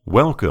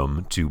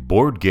Welcome to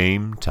Board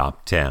Game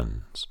Top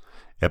Tens,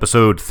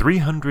 episode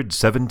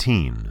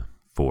 317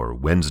 for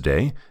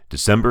Wednesday,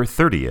 December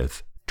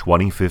 30th,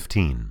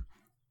 2015.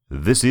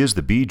 This is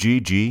the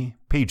BGG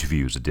Page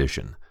Views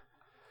edition.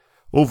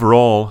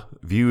 Overall,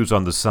 views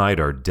on the site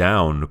are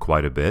down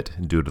quite a bit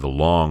due to the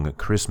long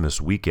Christmas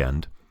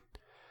weekend,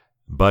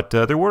 but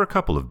there were a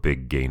couple of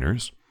big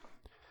gainers.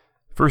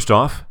 First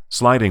off,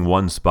 sliding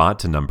one spot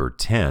to number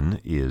 10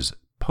 is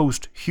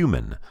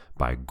Post-Human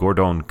by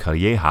Gordon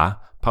Calleja,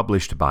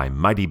 published by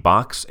Mighty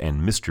Box and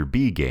Mr.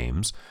 B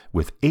Games,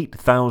 with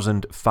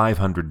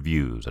 8,500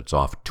 views. That's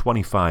off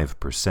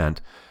 25%,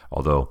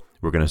 although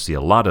we're going to see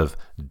a lot of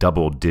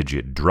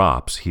double-digit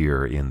drops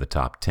here in the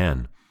top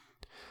 10.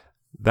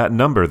 That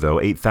number,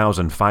 though,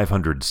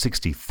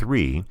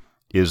 8,563,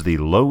 is the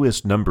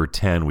lowest number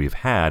 10 we've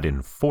had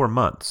in 4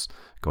 months,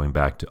 going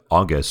back to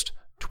August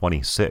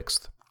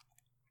 26th.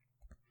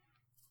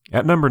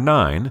 At number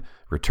 9,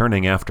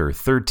 returning after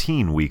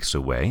 13 weeks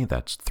away,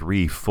 that's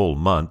 3 full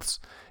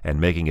months,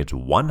 and making its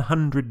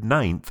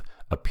 109th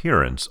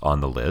appearance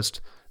on the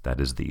list,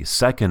 that is the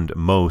second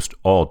most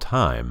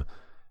all-time,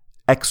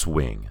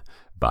 X-Wing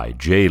by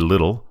Jay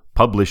Little,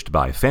 published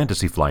by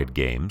Fantasy Flight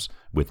Games,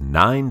 with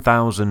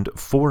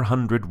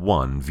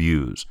 9,401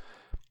 views.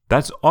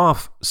 That's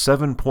off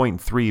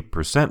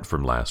 7.3%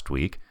 from last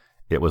week.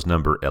 It was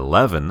number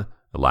 11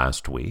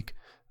 last week,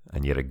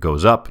 and yet it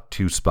goes up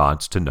 2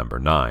 spots to number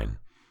 9.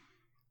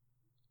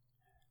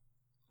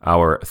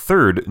 Our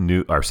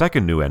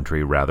second new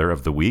entry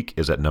of the week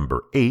is at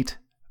number 8,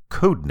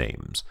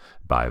 Codenames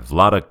by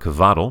Vlada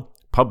Kvaddal,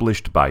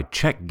 published by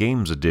Czech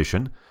Games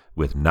Edition,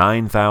 with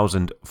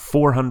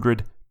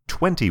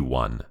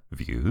 9,421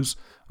 views,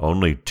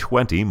 only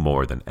 20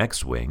 more than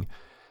X-Wing.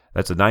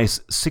 That's a nice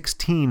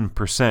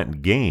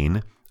 16%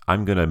 gain.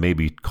 I'm going to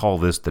maybe call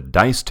this the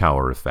Dice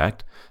Tower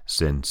effect,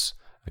 since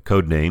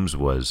Codenames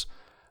was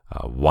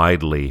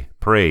widely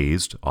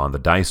praised on the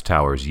Dice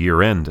Tower's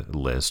year-end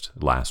list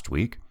last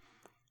week.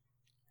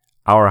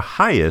 Our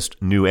highest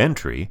new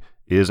entry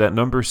is at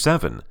number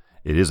 7.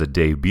 It is a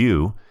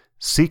debut,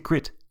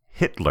 Secret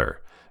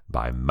Hitler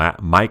by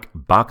Mike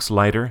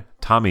Boxleiter,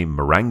 Tommy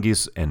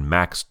Marangis, and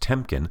Max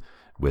Temkin,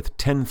 with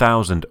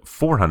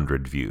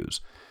 10,400 views.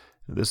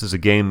 This is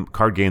a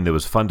card game that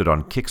was funded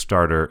on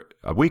Kickstarter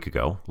a week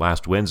ago,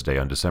 last Wednesday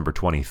on December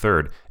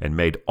 23rd, and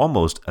made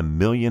almost $1.5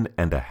 million.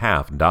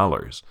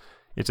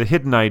 It's a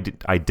hidden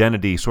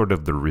identity, sort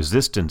of the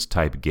Resistance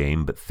type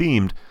game, but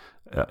themed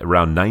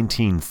around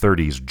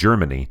 1930s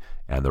Germany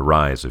and the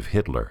rise of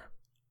Hitler.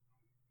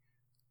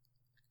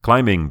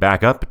 Climbing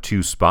back up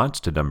 2 spots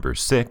to number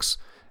 6,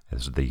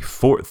 as the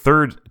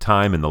third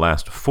time in the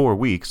last 4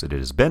 weeks it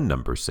has been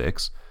number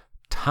 6,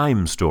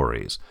 Time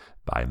Stories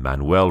by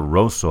Manuel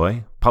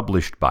Rosoy,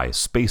 published by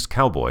Space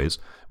Cowboys,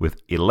 with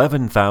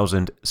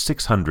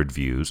 11,600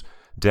 views,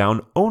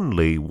 down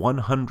only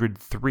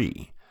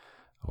 103,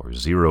 or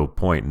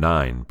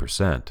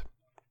 0.9%.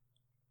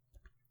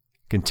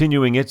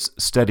 Continuing its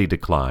steady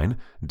decline,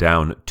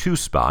 down 2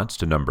 spots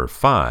to number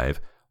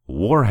 5,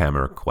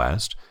 Warhammer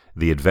Quest,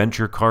 the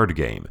adventure card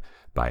game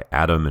by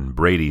Adam and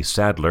Brady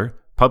Sadler,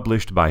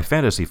 published by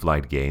Fantasy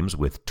Flight Games,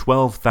 with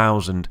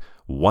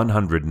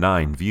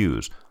 12,109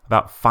 views,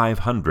 about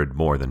 500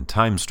 more than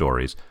Time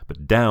Stories,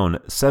 but down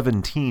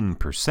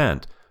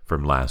 17%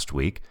 from last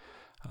week.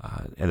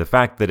 And the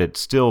fact that it's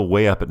still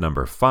way up at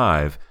number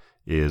 5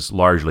 is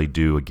largely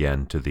due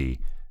again to the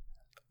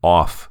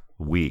off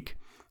week.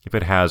 If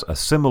it has a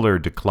similar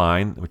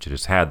decline, which it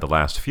has had the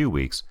last few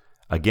weeks,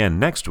 again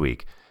next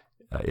week,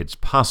 it's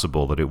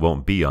possible that it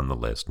won't be on the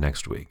list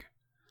next week.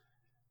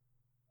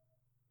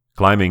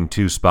 Climbing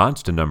 2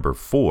 spots to number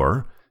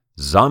 4,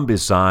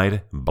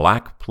 Zombicide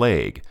Black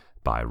Plague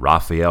by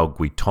Raphael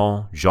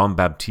Guiton,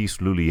 Jean-Baptiste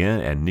Lulien,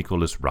 and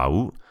Nicolas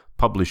Raoult,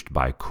 published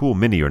by Cool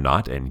Mini or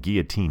Not and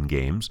Guillotine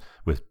Games,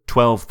 with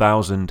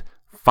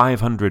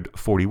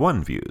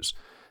 12,541 views.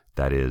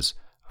 That is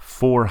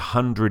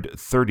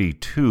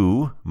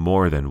 432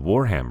 more than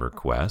Warhammer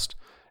Quest,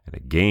 and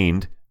it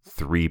gained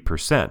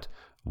 3%,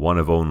 one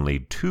of only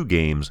 2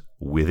 games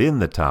within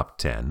the top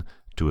 10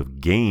 to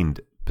have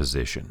gained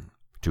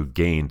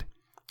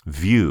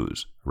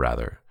views,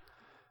 rather.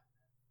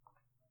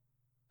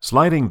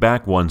 Sliding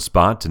back 1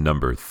 spot to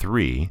number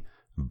 3,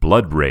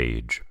 Blood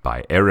Rage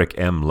by Eric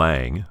M.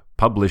 Lang,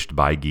 published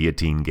by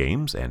Guillotine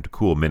Games and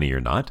Cool Mini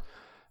or Not,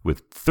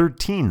 with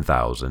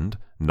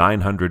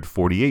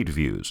 13,948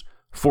 views,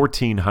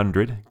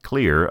 1,400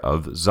 clear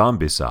of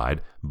Zombicide,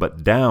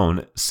 but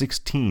down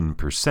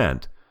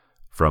 16%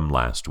 from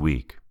last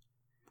week.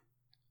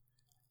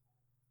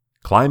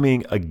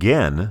 Climbing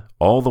again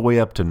all the way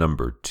up to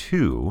number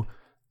 2,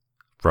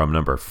 from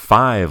number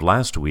 5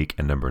 last week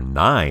and number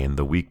 9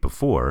 the week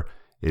before,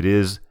 it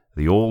is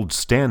the old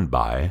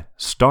standby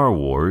Star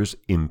Wars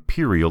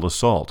Imperial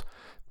Assault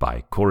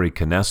by Corey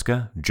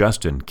Koneska,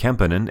 Justin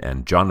Kempinen,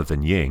 and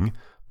Jonathan Ying,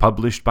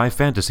 published by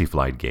Fantasy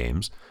Flight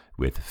Games,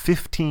 with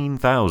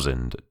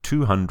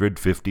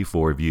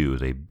 15,254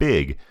 views, a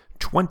big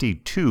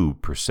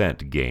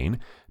 22% gain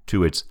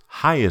to its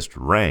highest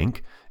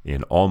rank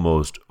in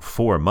almost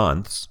 4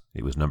 months.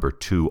 It was number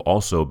 2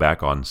 also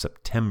back on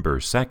September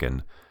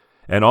 2nd,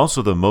 and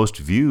also the most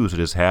views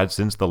it has had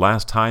since the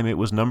last time it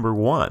was number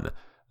 1,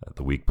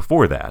 the week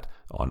before that,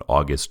 on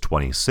August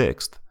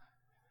 26th.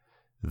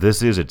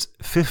 This is its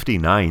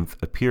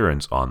 59th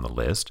appearance on the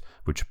list,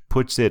 which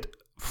puts it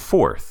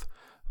 4th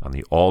on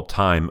the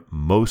all-time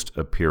most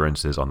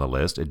appearances on the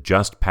list. It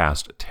just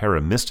passed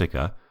Terra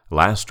Mystica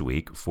last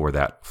week for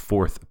that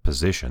 4th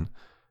position.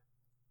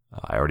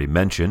 I already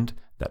mentioned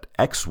that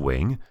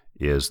X-Wing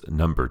is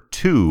number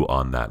 2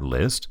 on that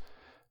list.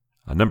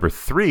 Number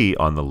 3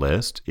 on the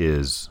list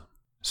is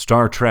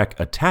Star Trek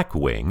Attack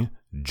Wing,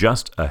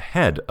 just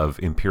ahead of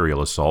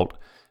Imperial Assault.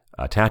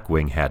 Attack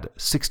Wing had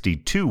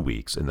 62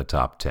 weeks in the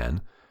top 10.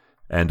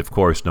 And of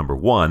course, number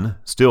 1,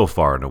 still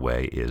far and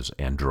away, is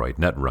Android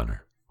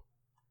Netrunner.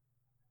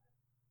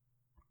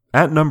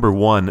 At number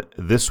 1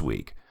 this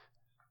week,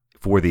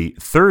 for the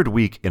 3rd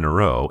week in a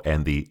row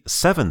and the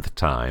 7th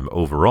time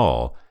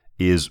overall,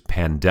 is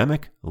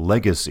Pandemic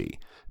Legacy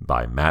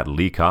by Matt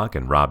Leacock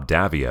and Rob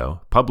Davio,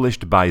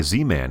 published by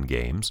Z-Man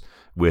Games,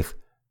 with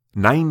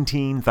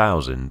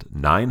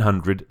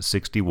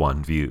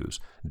 19,961 views,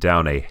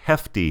 down a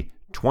hefty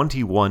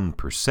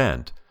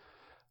 21%,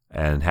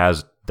 and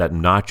that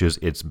notches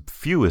its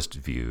fewest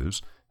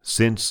views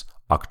since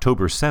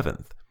October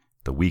 7th,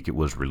 the week it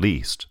was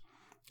released,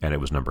 and it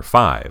was number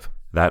 5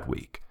 that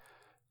week.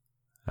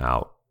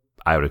 Now,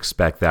 I would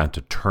expect that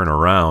to turn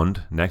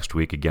around next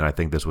week. Again, I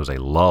think this was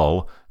a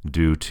lull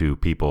due to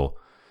people,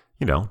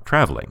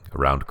 traveling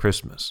around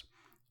Christmas.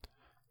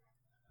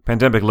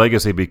 Pandemic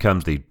Legacy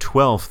becomes the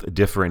 12th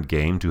different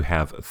game to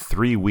have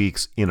 3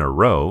 weeks in a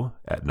row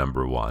at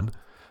number 1,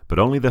 but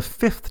only the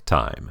 5th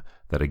time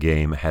that a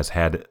game has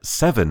had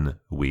 7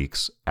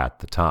 weeks at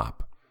the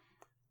top.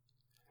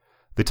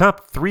 The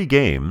top 3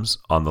 games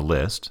on the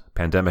list,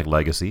 Pandemic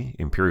Legacy,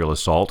 Imperial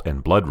Assault,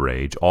 and Blood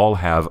Rage, all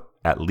have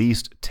at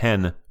least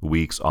 10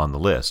 weeks on the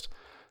list.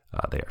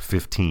 They are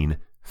 15,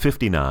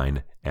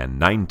 59, and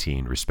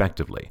 19,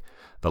 respectively.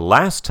 The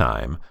last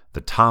time the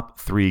top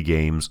 3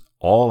 games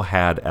all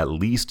had at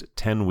least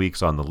 10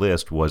 weeks on the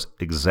list was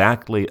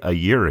exactly a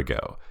year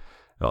ago,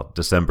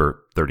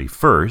 December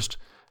 31st,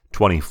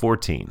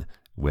 2014,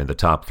 when the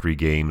top 3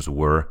 games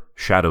were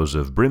Shadows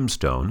of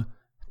Brimstone,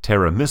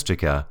 Terra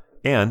Mystica,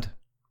 and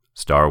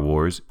Star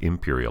Wars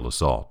Imperial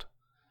Assault.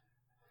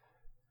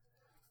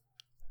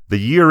 The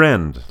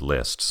year-end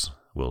lists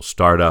will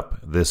start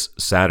up this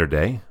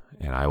Saturday,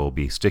 and I will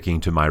be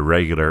sticking to my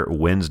regular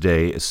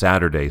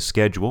Wednesday-Saturday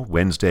schedule.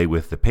 Wednesday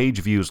with the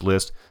page views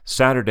list,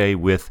 Saturday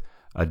with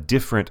a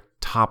different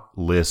top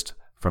list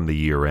from the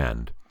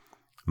year-end.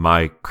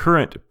 My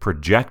current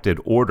projected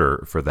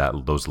order for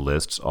those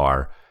lists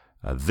are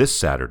this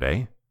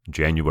Saturday,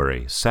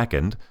 January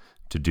 2nd,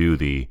 to do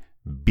the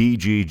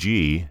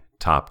BGG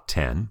top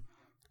 10.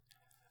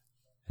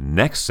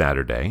 Next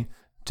Saturday,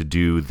 to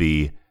do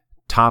the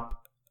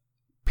top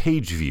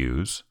page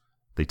views,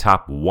 the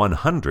top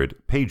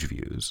 100 page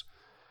views.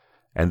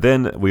 And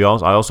then I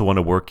also want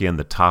to work in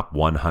the top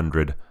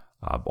 100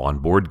 on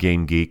Board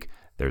Game Geek.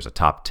 There's a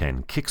top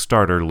 10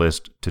 Kickstarter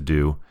list to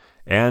do,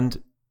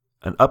 and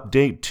an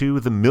update to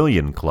the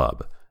Million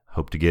Club.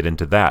 Hope to get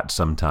into that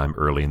sometime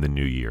early in the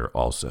new year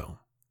also.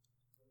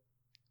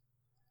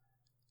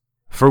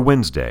 For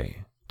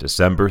Wednesday,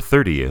 December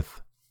 30th,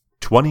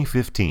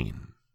 2015.